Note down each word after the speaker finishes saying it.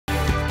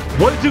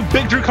What it do,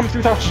 Big Drew coming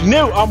through without you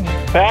knew. I'm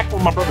back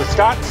with my brother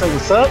Scott. Say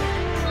what's up.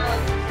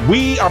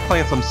 We are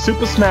playing some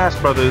Super Smash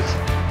Brothers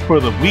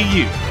for the Wii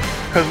U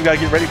because we gotta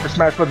get ready for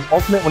Smash Brothers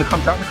Ultimate when it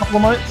comes out in a couple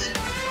of months.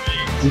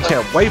 We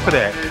can't wait for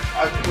that.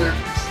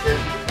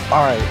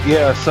 All right,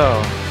 yeah.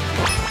 So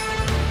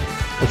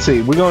let's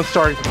see. We're gonna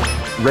start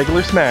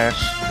regular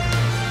Smash.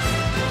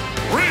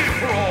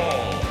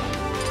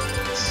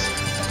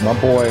 My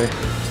boy.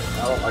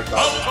 I don't like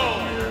that.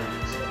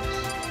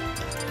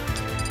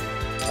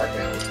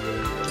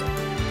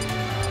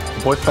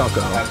 Boy Falco.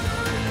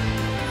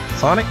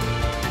 Sonic?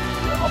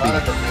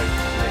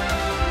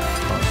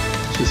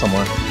 She's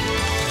somewhere.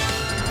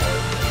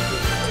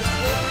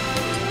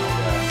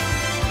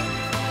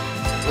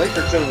 Link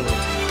or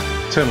Toonlink?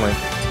 Toonlink.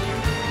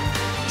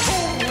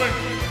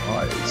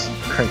 Alright, let's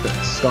crank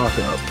that stock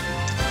up.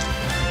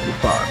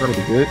 5, that'll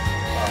be good.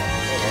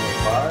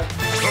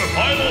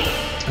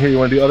 Here, you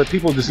want to do other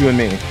people or just you and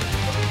me?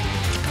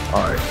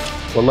 Alright,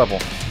 what level?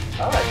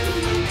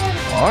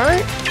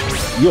 Alright.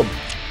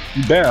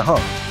 You bad, huh?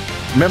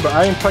 Remember,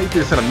 I ain't played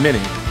this in a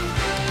minute.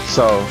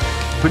 So,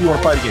 who do you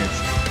want to fight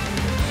against?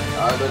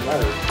 It doesn't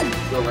matter.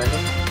 Still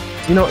random?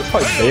 You know, it's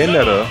like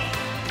Bayonetta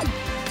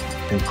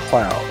and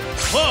Cloud.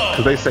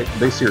 Because they say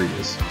they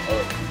serious.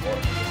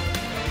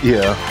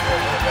 Yeah.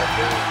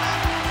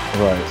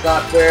 Right. It's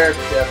not fair, but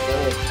you have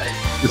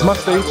to. Is my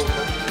stage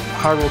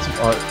Hyrule?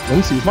 Let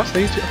me see. Is my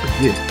stage? I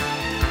forget.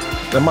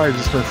 That might have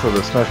just been for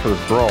the Smash Bros.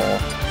 Brawl.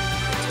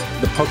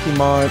 The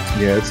Pokemon.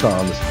 Yeah, it's not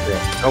on this.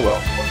 Yeah. Oh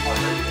well.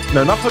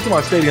 No, not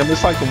Pokemon Stadium.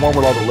 It's like the one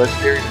with all the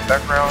legendaries in the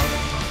background.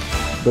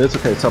 But it's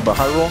okay. It's about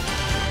Hyrule.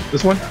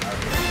 This one.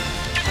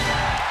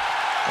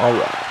 All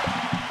right.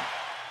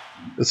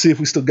 Let's see if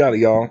we still got it,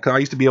 y'all. Cause I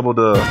used to be able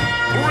to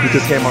beat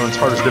this game on its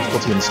hardest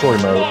difficulty in the story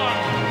mode.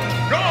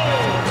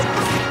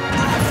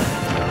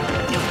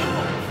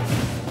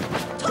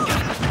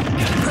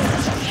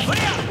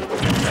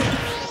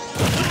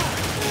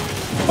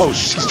 Oh,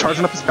 she's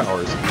charging up his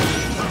powers.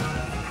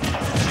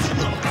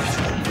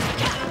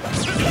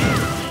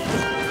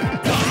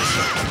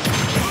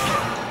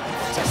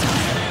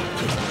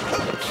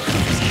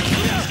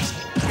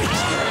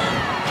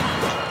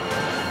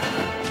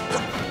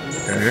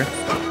 Okay.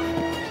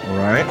 All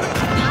right.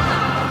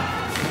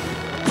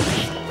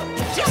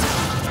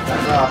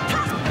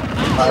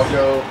 I'll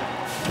go.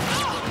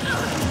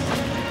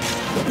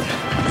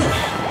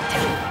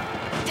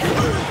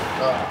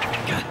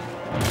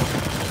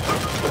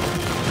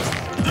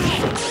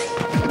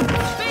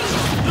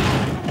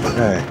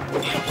 Okay.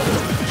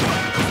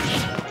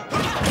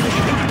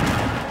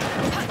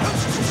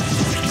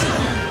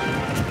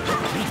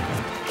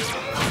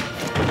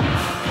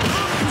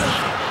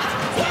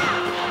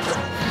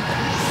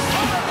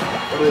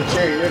 What did they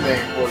change your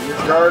name for?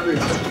 You're garbage.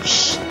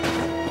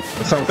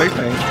 That's not what they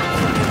think.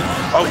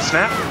 Oh,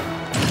 snap!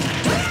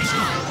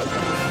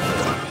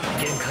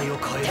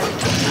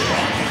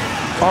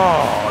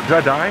 Oh, did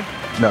I die?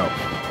 No.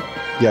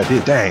 Yeah, I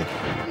did. Dang.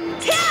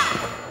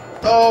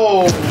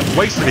 Oh!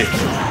 Wasted it.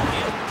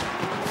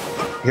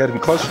 You had to be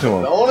closer to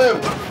him. Own him!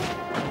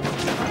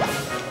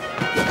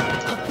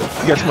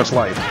 You got too much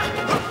life.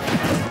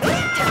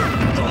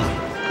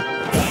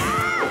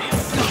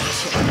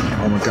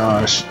 Oh my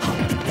gosh.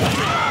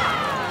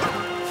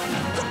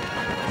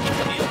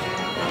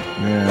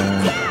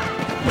 Man.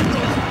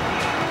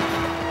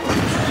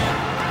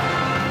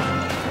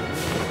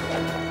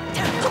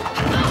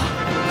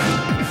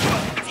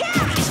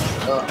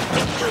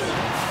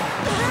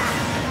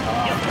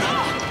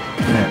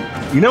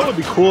 Man. You know what would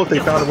be cool if they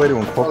found a way to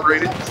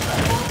incorporate it?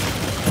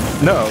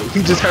 No,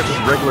 he just has this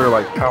regular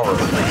like power,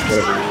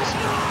 whatever it is.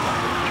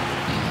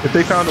 If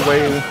they found a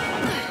way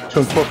to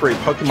incorporate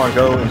Pokemon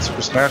Go and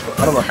Super Smash Bros.,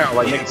 I don't know how,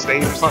 like make it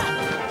stage or something.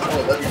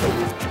 Oh, that'd be cool.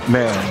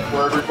 Man.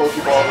 Where every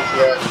Pokeball is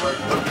at, where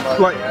every Pokemon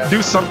Like, is at.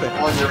 do something.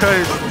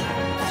 Because,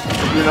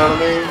 you know what I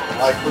mean?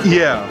 Like, for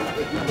yeah.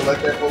 If you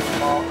collect that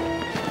Pokemon,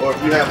 or if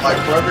you have, like,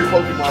 for every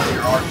Pokemon in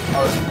your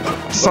arsenal,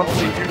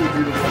 Something. you would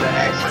be the one that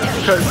access.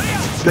 Because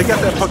they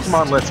got that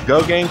Pokemon Let's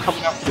Go game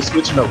coming out for the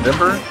Switch in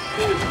November.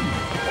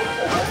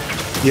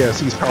 Yeah,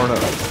 see, he's powering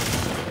up.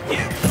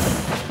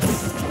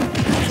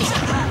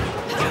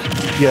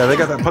 Yeah, they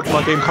got that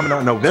Pokemon game coming out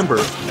in November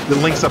that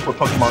links up with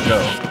Pokemon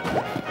Go.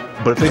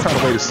 But if they found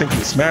a way to sync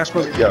with Smash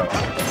Bros., yo.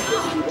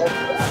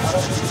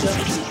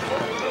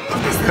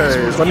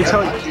 Because let me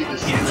tell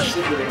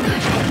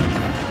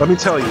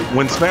you,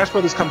 when Smash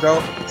Bros. Comes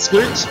out,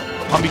 Switch,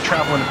 I'll be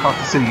traveling across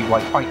the city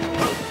like fighting.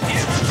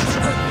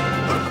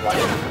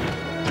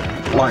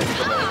 Like,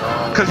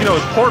 because you know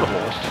it's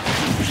portable.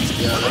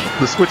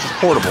 The Switch is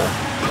portable.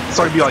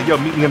 So I'd be like, yo,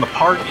 meet me in the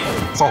park.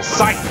 It's on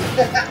site.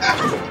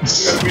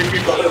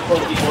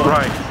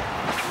 Right.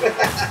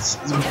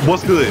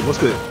 What's good? What's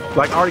good?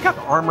 Like, I already got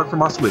the armor for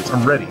my Switch.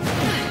 I'm ready.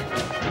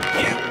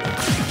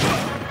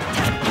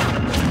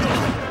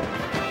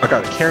 I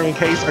got a carrying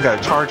case. I got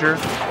a charger.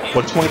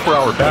 With a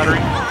 24-hour battery.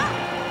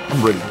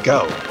 I'm ready to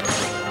go.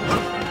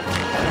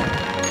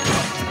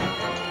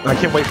 I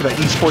can't wait for that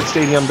esports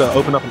stadium to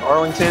open up in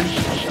Arlington.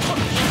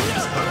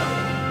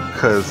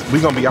 Because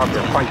we're going to be out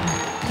there fighting.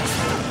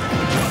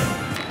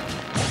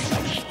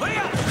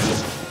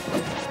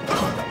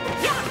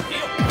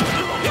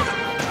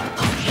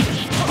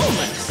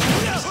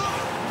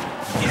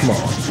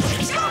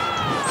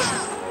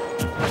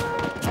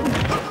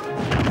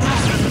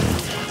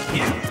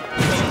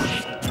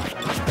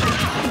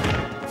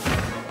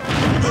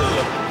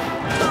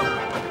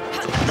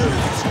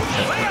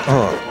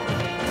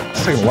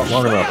 lot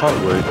longer than I thought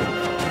it would.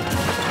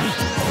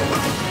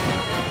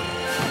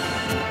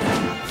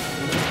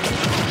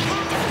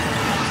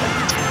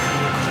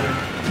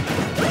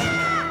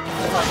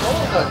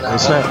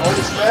 What's that?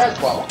 Only smash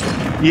ball.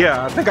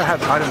 Yeah, I think I had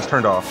the items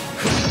turned off.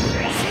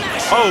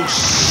 Oh,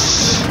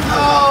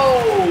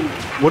 Oh!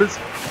 what is...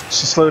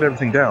 She slowed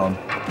everything down.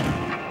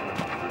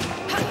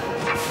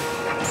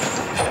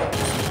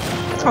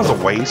 That was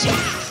a waste.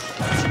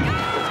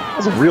 That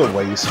was a real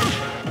waste.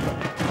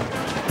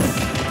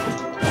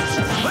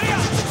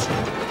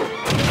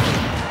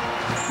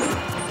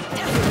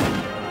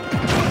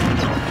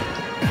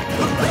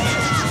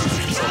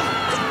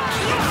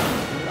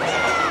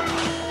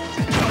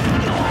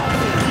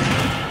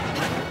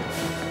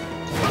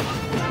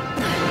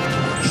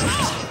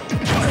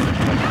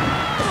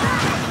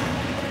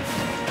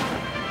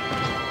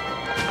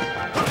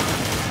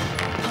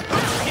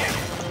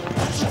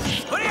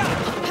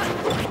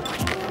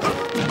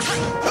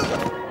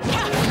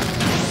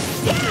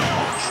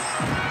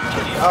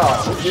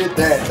 Oh, who did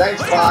that?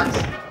 Thanks, Fox.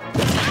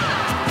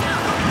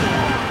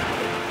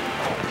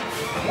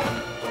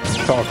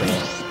 Talking.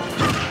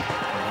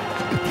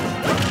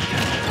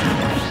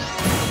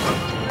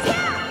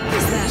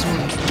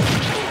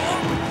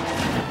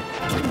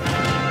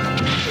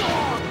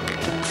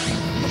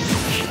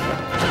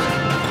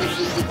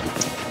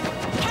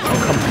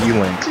 I'll come for you,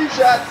 Link. 2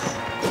 shots.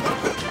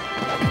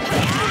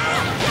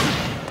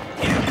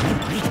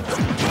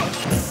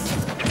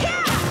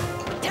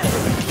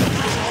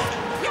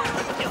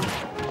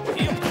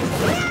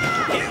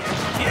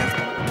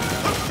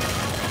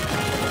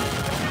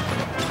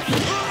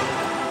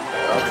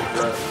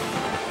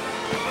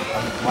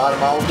 Mind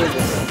my own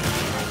business.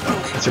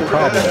 What's your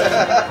problem?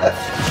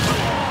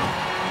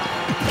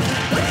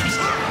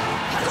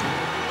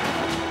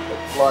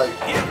 Like,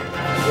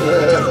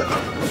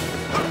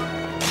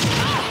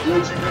 do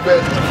what you do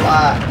best to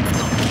fly.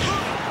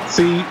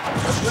 See,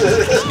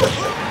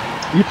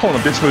 you pulling a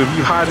bitch move.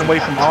 You hiding away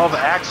from all the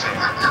action.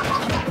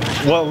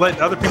 Well, let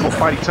other people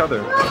fight each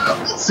other.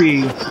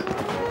 See,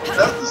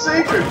 That's the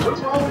secret.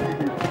 What's wrong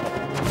with you?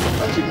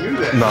 How'd you do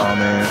that? nah,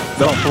 man,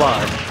 they don't fly.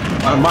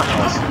 Not in my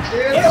house.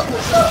 Stand up.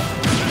 What's up?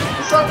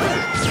 What's up with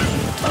it?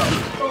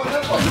 Oh,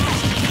 that way.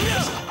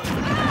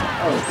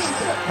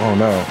 Oh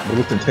no, it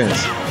looked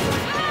intense.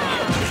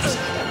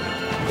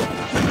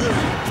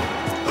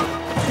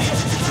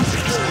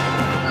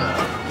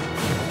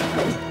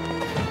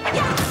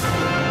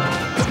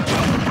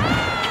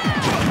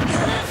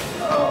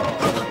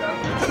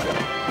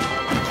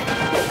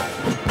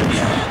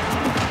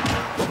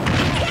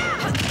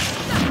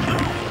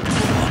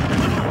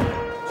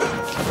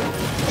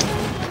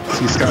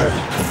 See, Sky.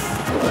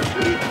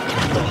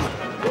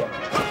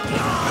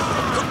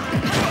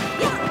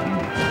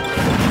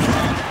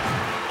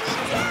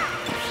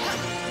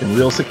 Getting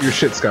real sick of your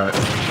shit, Scott.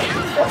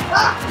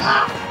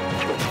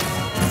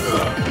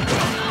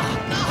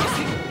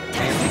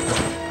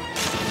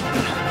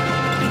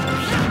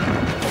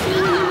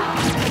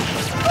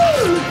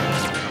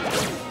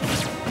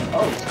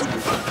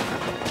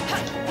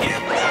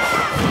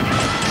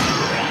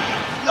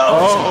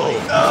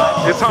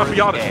 Oh, it's time for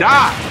y'all to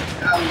die.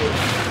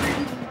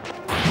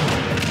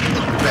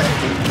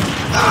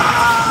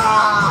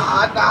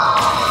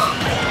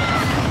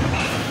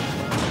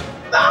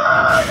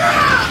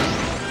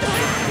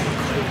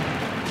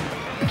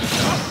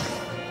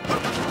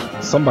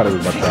 Somebody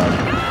was about to die.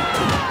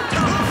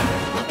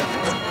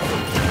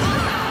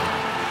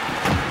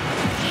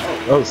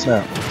 Oh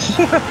snap.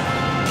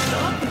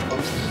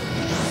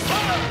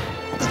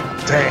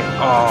 Dang.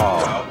 Oh.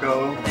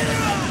 Falco.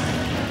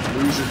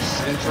 Loser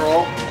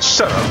Central.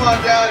 Shut up. Come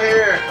on down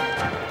here.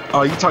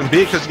 Oh, you talking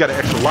big because you got an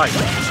extra life.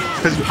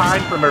 Because you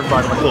hide from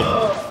everybody like a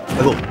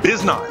little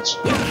biznatch.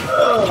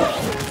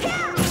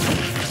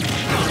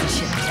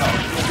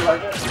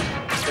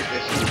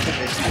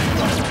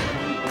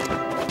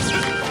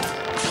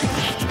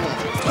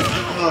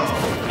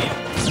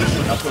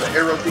 I'll put an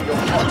arrow through your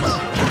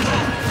heart.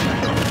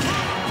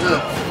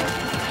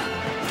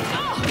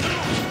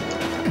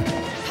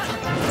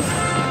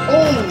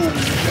 Oh,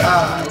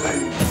 God.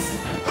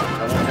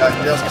 I got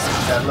just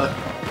got lucky.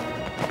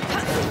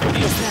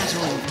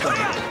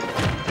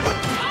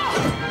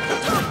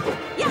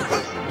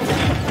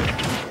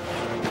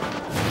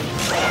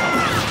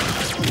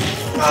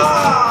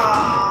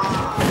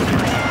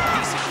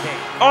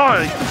 Oh,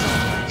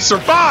 you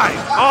survived!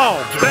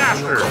 Oh,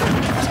 bastard!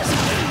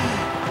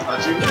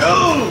 How'd you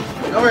go?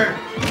 Come here.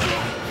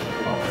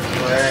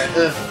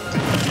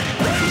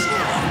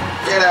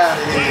 Get out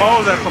of here.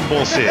 Oh, that's some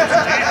bullshit.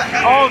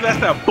 Oh, that's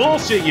that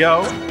bullshit,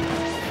 yo.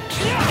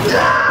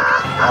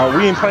 Oh,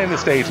 we ain't playing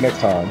this stage next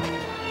time.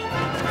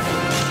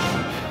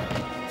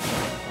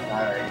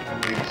 Alright,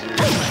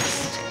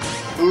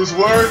 who's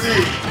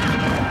worthy?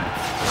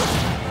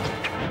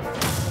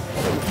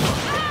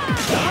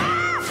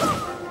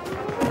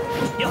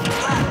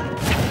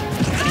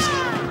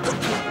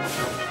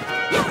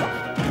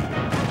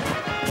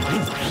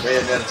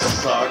 Man, that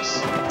sucks.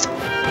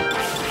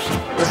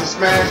 Where's the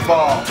smash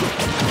ball?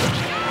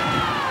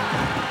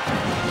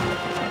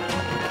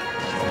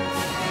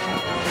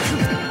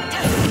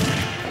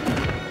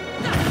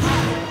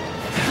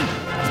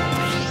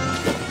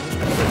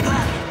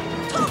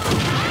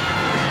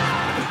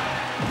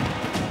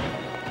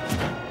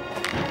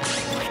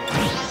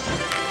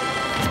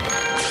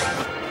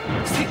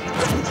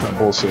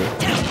 bullshit.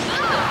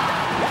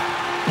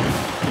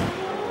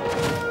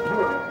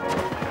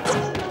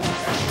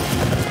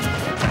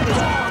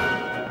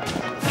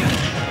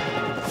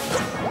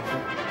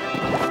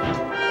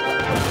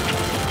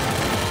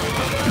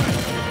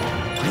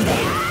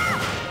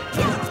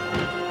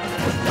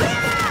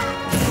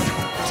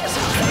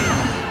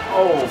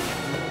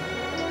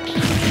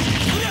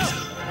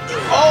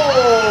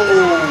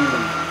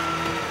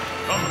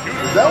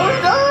 Is that what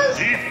it does?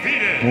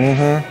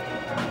 Mm-hmm.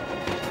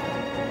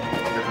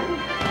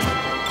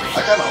 I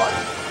kind of like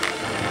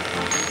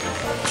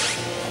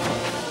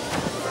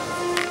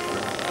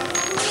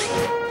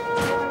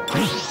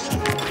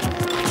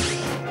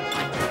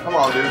it. Come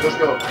on, dude. Let's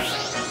go.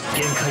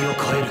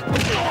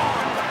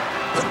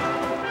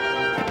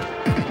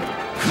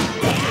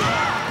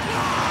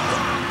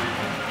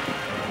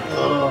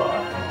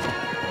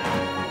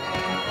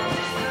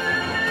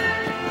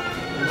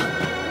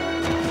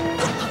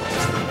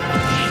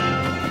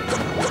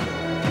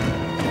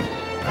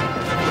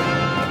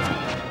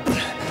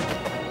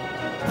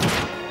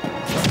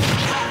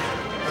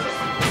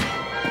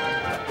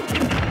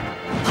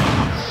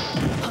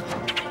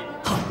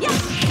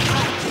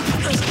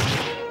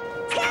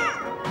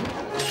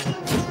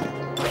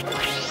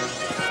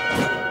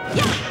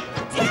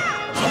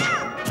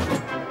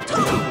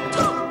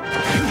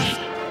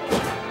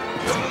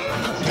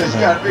 He's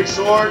got a big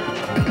sword.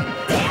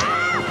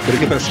 Better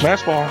get that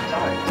smash ball.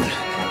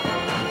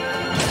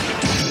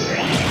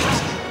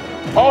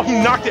 Oh, he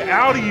knocked it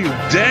out of you.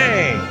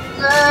 Dang.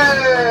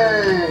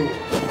 Dang.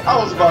 I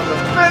was about to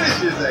finish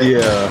his ass.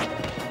 Yeah.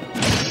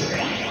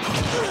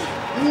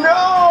 No.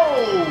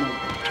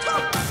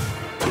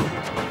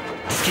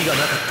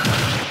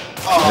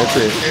 Oh, that's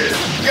it.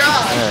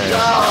 God,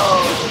 no.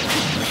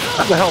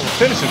 That's a hell of a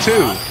finisher,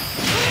 too.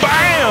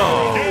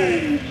 Bam!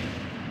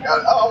 I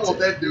want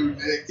that dude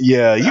next.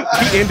 Yeah, he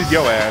ended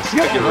your ass. You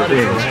gotta get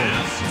revenge.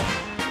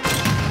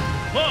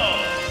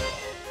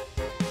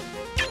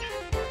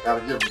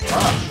 Gotta give him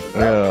props.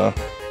 Yeah.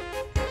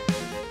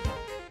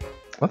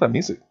 What's that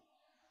music?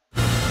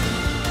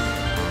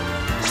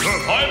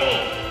 Survival.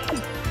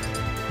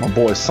 My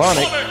boy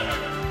Sonic.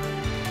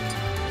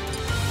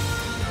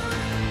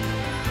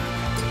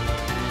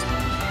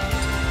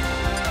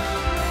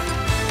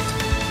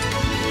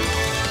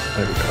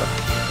 There we go.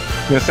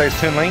 You gonna say it's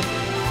 10 link?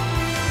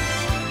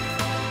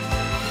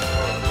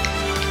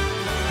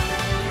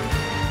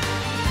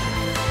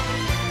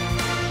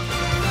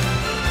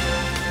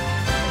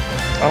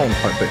 I don't want to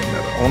fight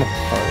Bayonetta. I want to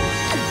fight.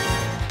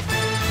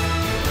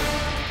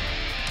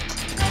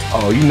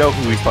 Oh, you know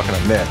who we fucking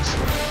up next.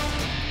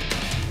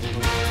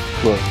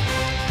 Look.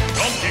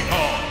 Donkey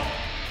Kong.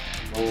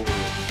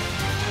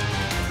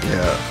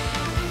 Yeah.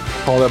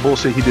 All that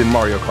bullshit he did in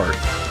Mario Kart.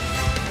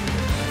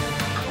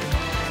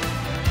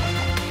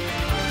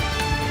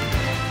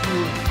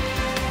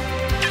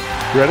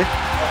 You ready?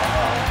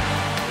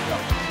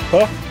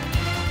 Huh?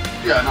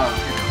 Yeah, no.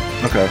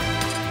 Okay.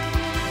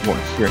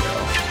 One here now.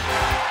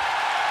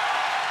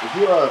 Did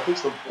you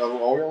fix the? Are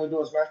we only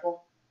doing Smash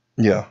Ball?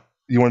 Yeah.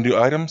 You want to do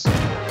items? 3,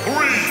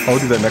 I'll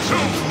do that next one.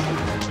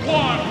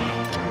 1,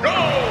 go!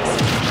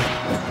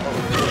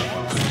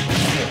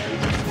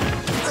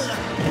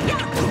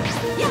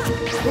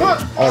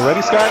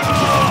 Already, Scott?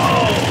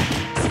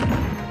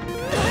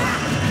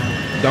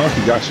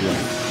 Donkey got you.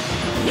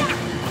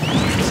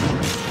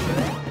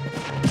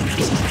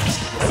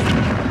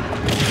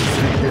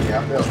 Yeah,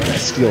 I feel that.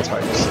 Steel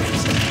types.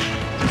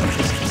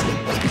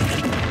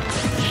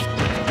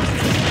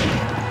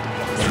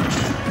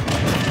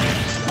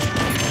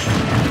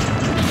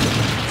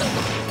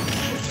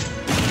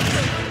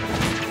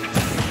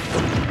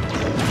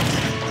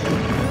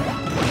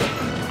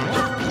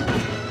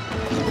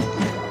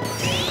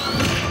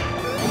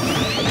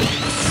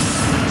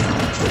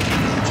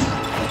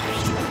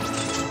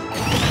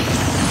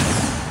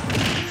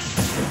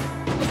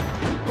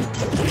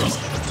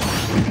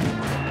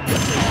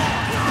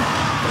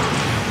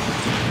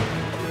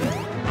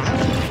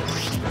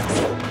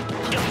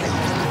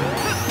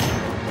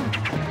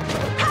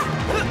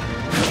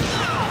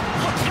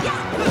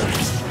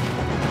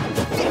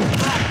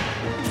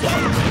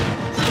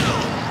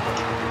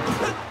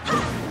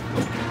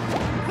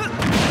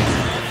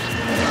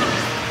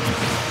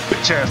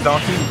 Chance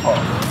Donkey.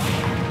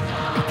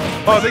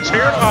 Oh, they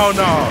cheered? Oh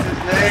no.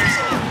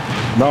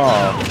 No.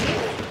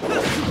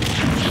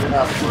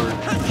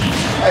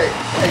 Hey,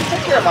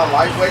 take care of my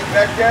lightweight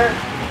back there.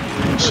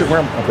 Shit, where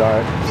am I?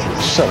 Died.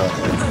 Shut up.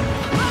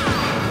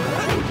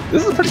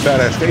 This is a pretty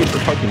badass stage for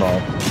Pokemon.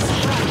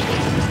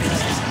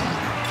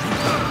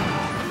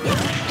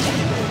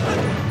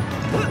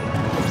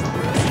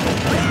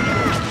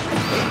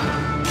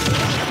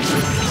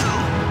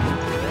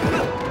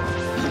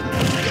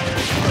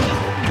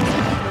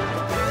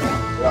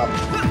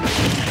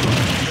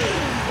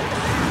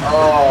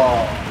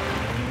 Oh.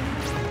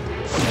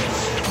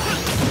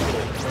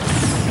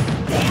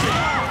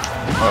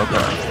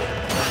 Okay.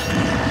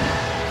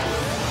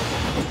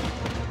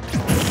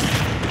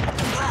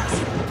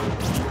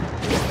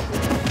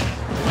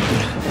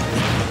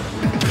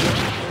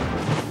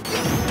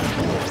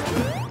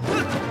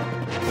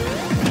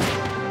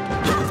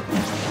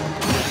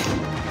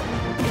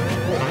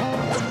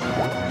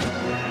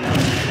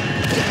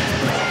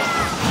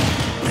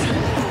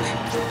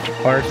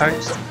 Fire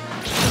types?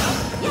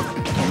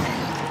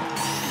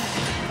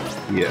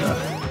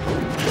 Yeah.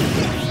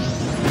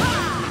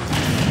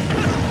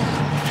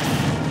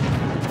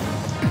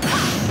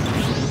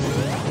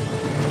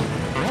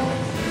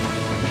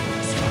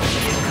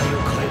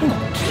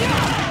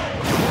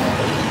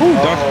 Ooh,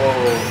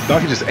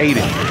 Donkey just ate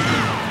it.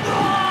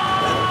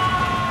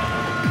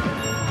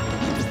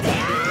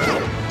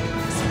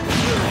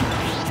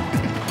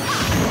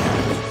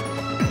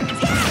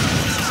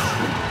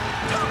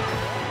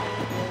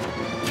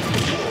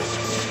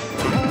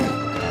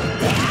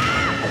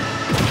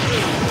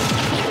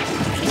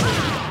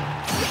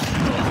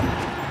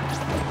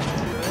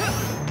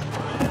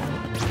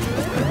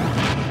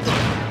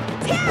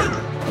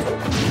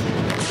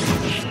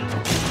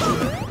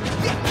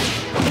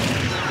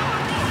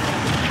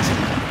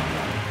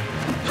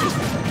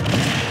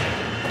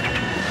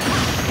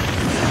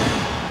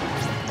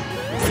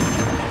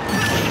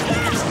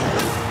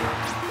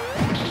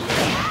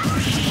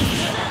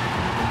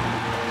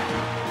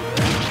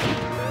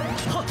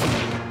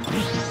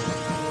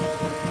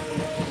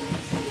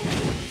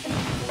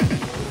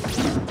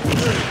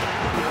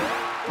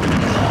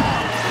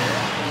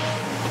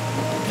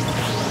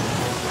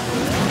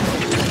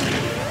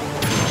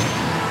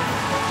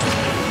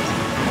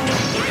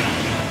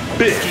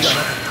 Bitch!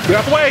 Get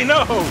out the way!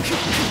 No!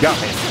 Got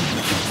me.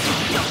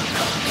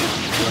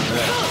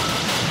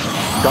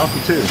 Donkey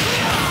too.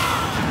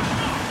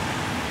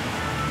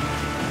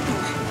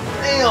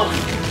 Damn!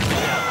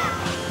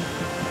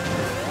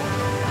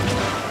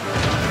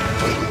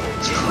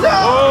 No!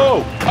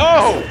 Oh!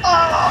 Oh!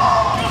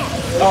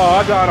 Oh,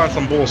 I died on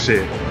some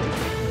bullshit.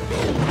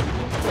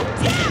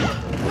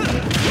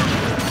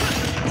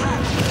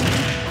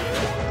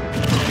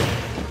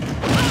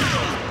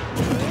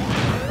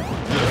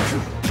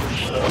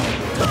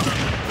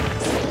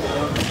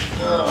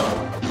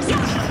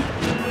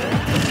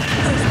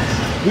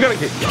 We gotta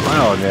get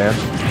Cloud, man.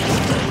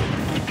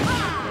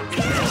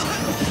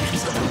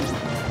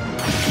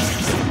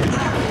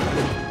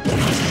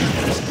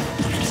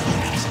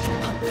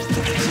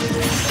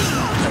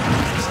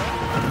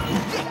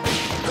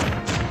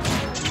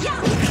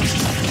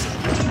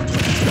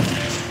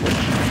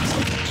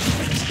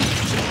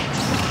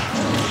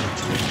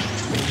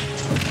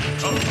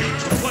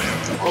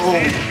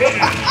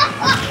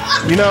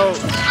 You know,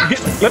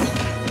 let me.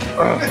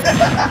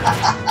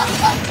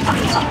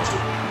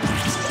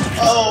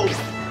 Oh!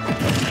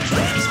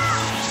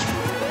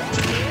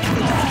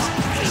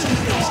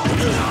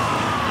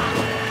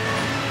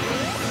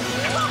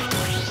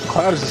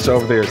 Cloud is just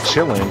over there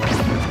chilling.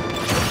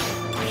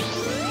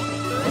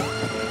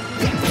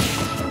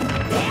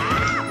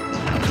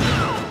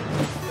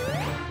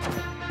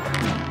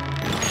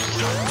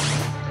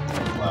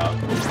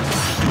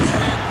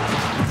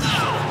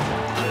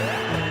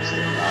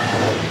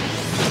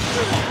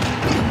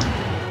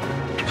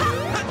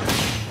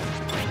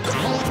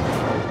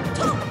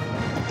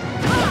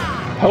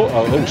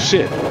 Oh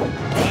shit.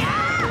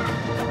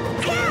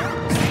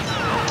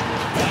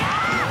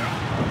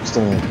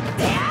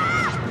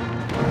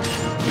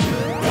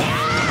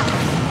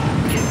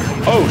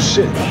 Oh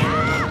shit.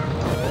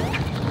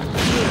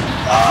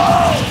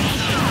 Oh!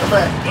 Come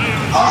back.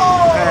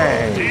 Oh!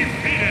 Dang.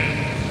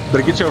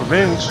 Better get your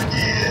revenge.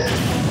 Yeah.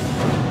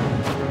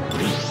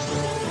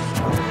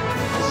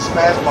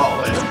 Smash ball,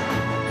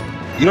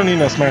 man. You don't need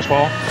no smash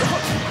ball.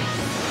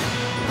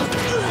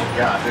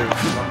 Yeah, dude.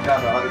 I'm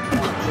down to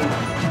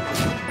 142.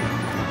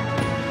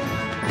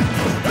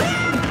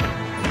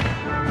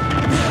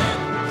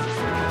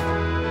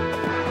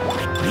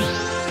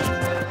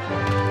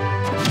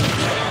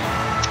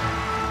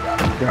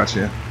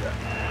 Gotcha.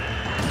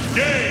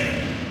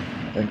 Game.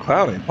 And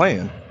Cloud ain't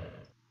playing.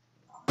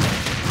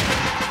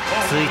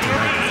 I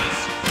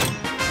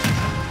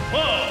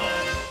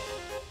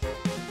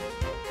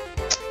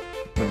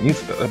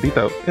beat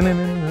that.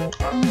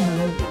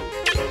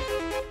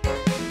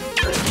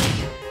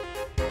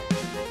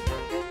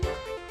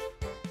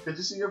 Did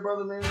you see your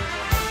brother name?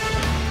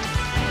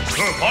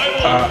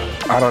 Survival.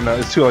 I don't know.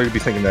 It's too early to be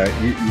thinking that.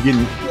 You're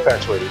getting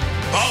infatuated.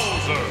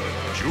 Bowser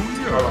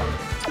Jr.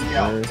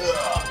 Yeah.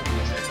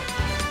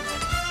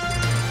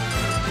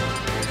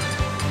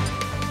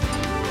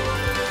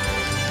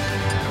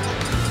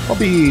 I'll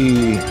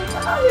be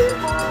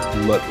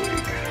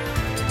Ludwig.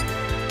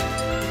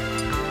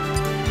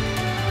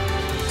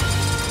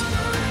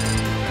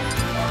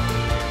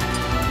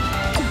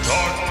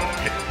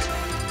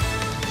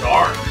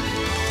 Dark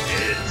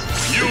Hit.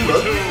 You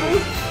too.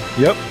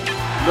 Yep.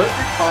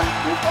 Ludwig von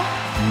Koopa?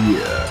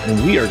 Yeah. And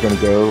we are gonna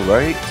go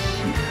right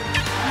here.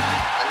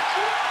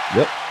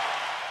 Yep.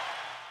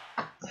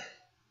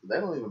 They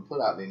don't even put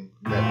out any.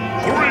 3,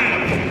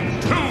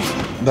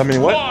 2, I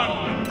mean, what?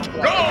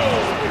 1, go!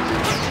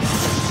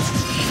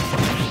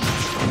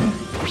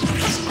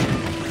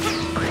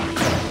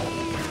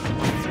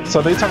 So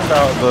they talking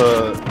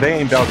about they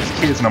ain't Bowser's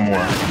kids no more.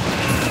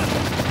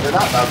 They're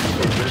not Bowser's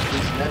kids.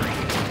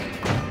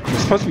 They're They're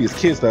supposed to be his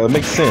kids though. It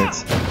makes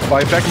sense.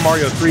 Like back in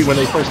Mario 3 when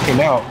they first came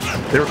out,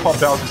 they were called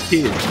Bowser's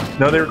Kids.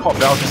 No, they were called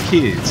Bowser's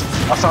Kids.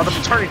 I saw the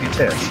paternity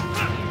test.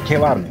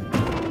 Can't lie to me.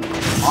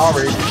 I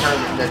already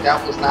determined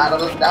that was not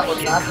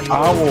the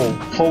I will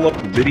pull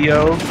up the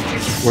video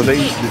where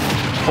they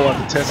pull out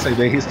the test, say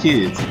they his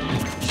kids.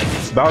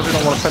 Bowser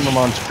don't want to send them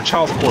on for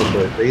child support,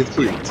 but they his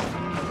kids.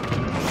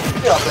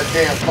 Get off that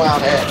damn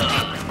clown hat.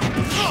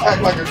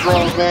 Act like a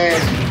grown man.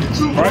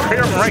 Right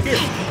here, I'm right here.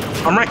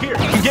 I'm right here.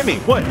 You get me?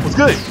 What? What's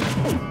good?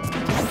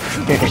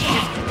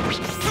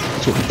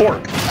 It's a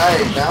fork.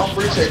 Hey, man, I don't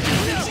appreciate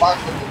you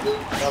boxing the dude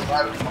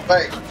right in my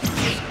face.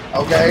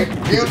 Okay?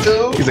 You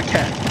too? He's a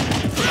cat.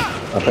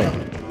 I think.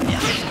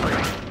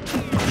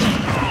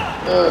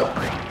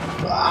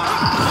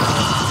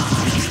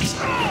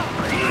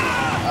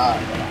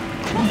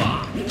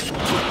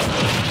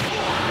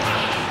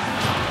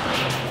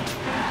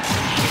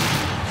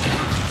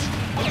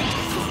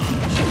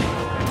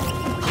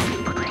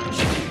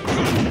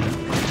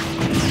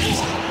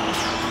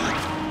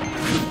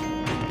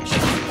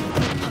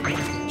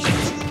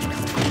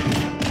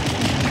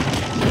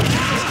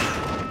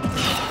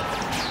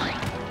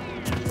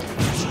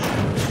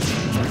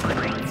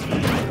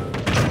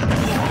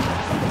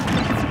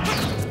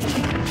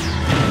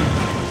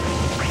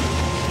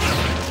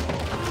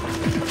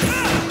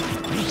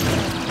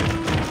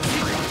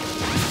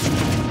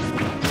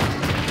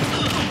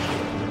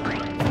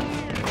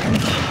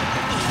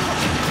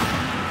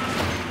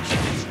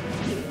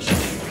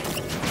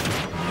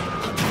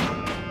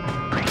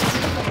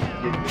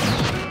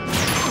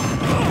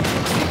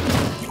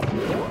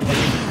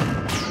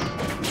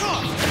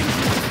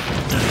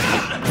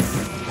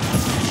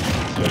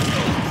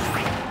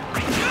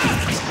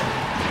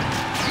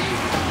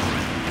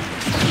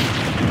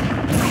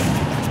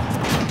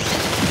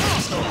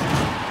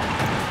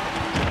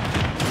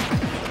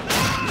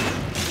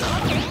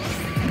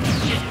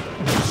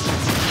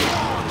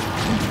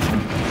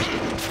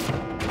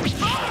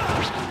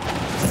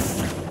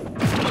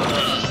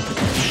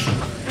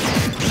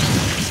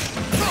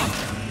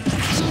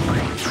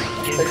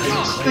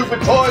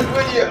 Stupid toys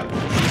with you.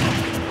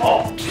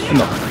 Oh, in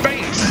the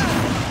face.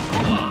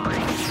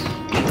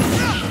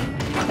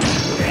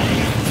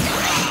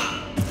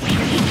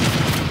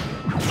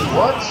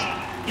 What?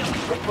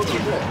 What was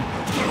that?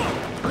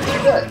 Who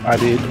did that? I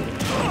did.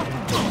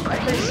 I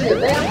can't see a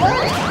damn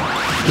thing.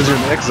 Because you're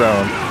in the X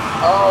zone.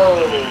 Oh.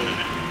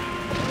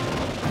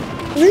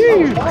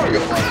 Woo.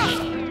 Mario.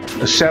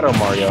 A Shadow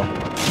Mario.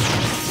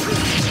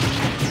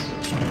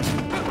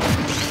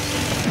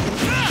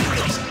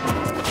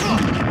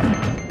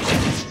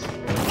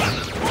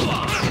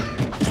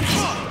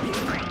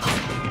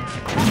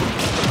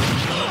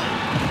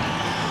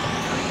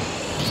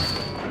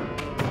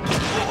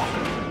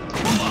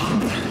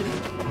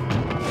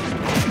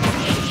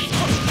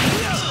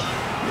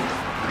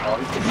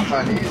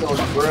 Chinese on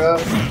the bruh.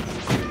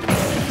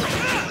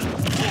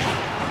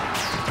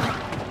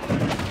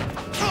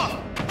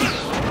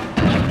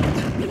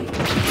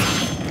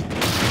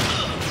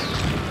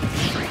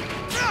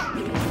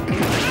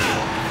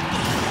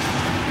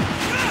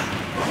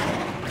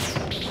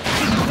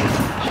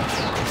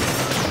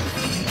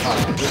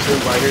 This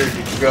dude right here,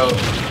 you can go.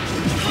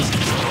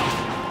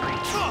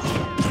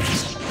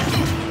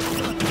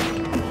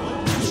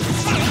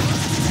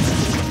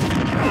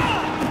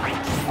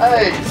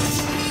 Hey!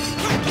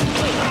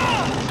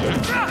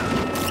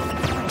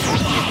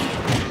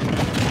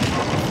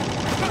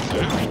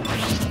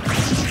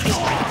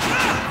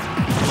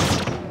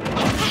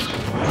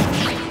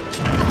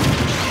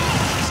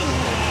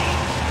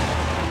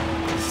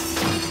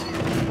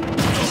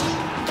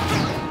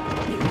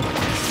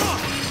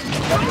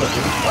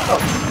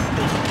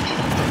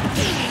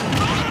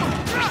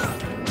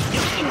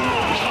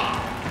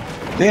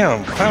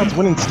 Damn, Cloud's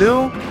winning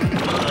still?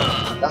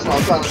 That's what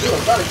I'm trying to do.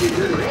 I'm trying to get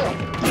rid of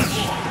him.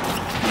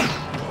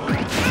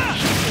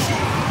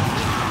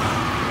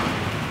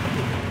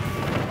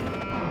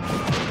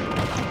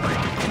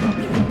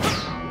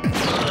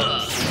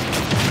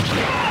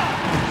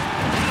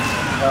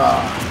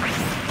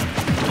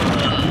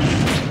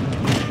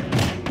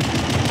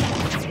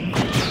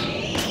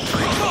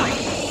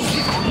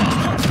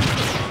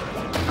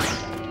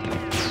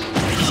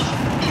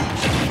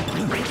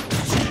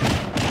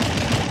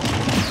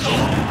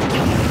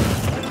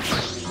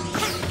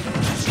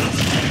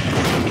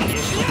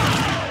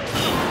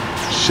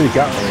 Shit, he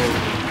got me.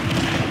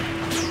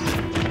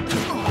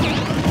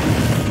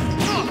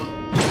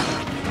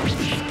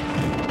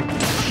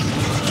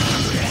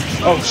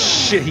 Oh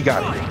shit, he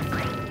got me.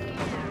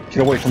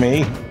 Get away from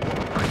me.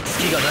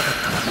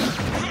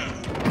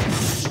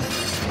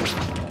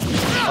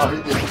 Oh, he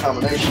did a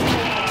combination.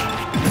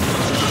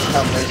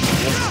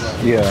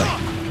 Yeah.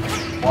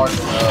 Martin,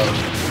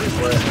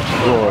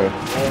 Roy.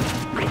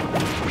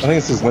 I think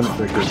it's his limit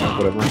breakers or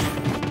whatever.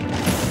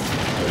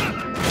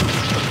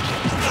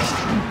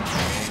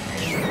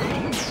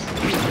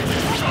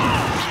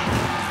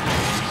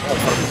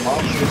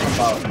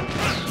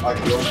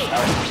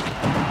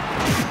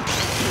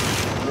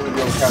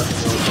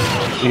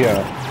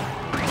 Yeah.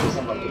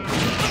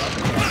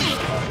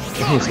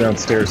 think it's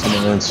downstairs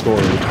somewhere in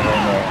storage. I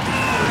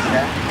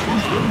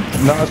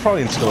don't know. No, it's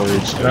probably in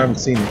storage. I haven't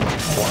seen it in a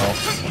while.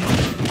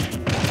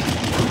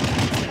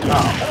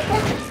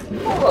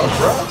 Hold up,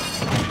 bro.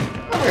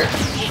 Come here.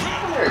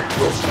 Come here.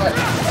 We'll smack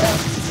you.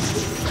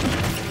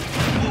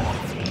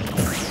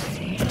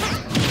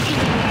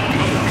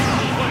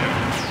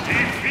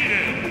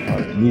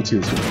 Alright,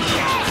 Mewtwo's here.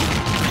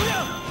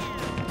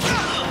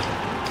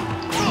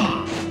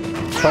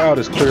 Cloud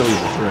is clearly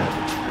the threat.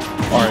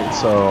 Alright,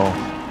 so...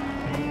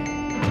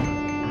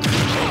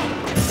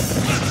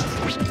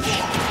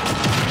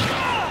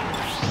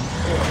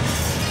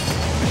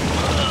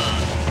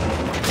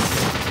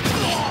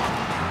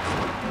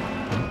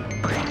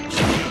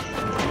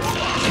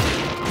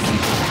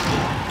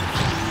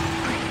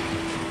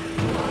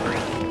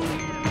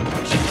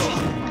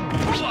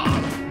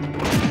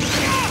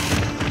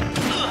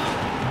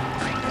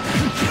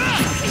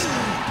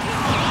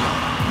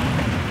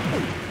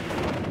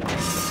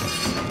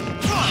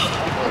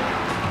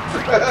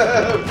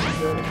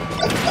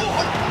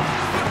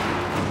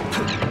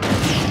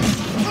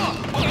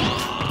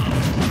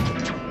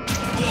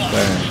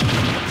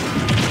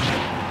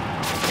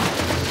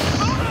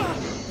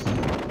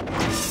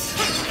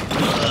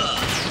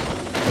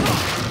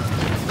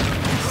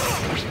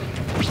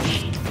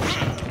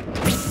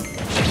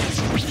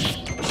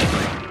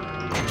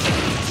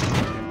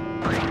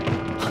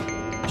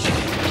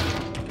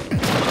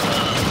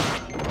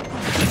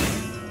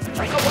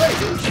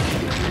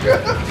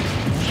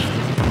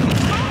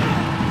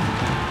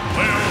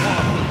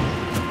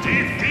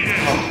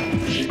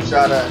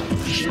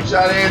 Cheap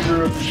shot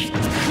Andrew.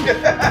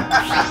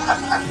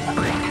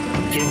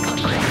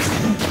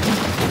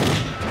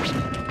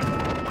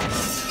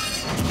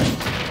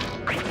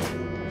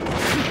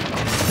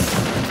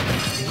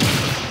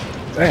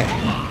 Dang.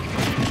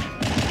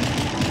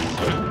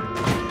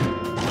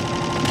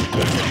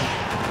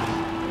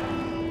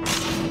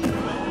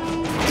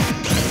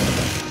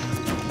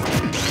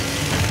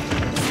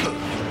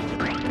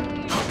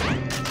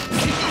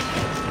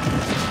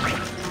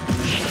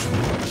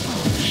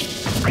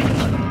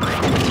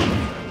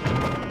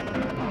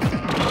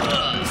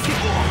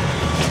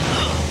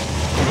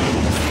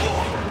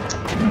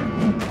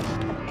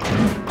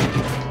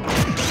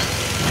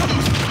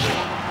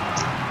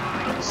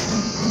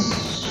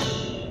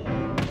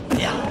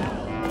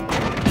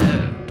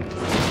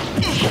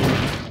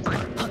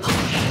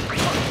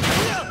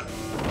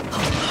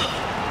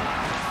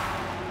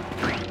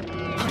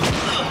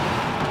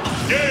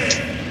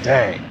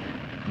 Dang.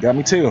 Got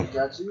me too.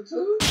 Got you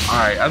too?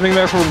 Alright, I think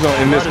that's where we're going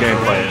to end this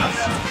gameplay.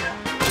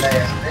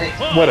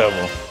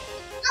 Whatever.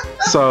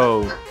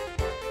 So,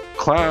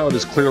 Cloud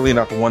is clearly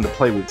not the one to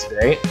play with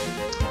today.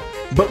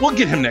 But we'll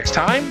get him next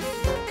time.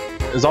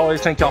 As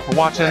always, thank y'all for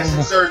watching.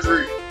 Plastic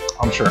surgery.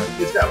 I'm sure.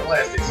 He's got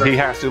plastic surgery. He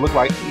has to look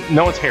like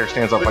no one's hair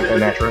stands up like that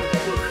naturally.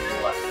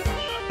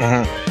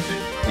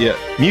 Yeah,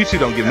 Mewtwo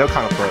don't give no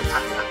kind of fuck.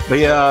 But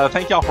yeah,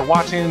 thank y'all for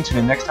watching. Tune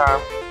in next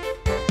time.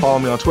 Follow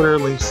me on Twitter,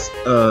 links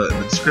in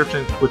the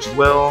description, Twitch as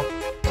well.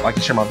 Like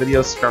and share my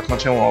videos, subscribe to my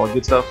channel, all that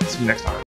good stuff. See you next time.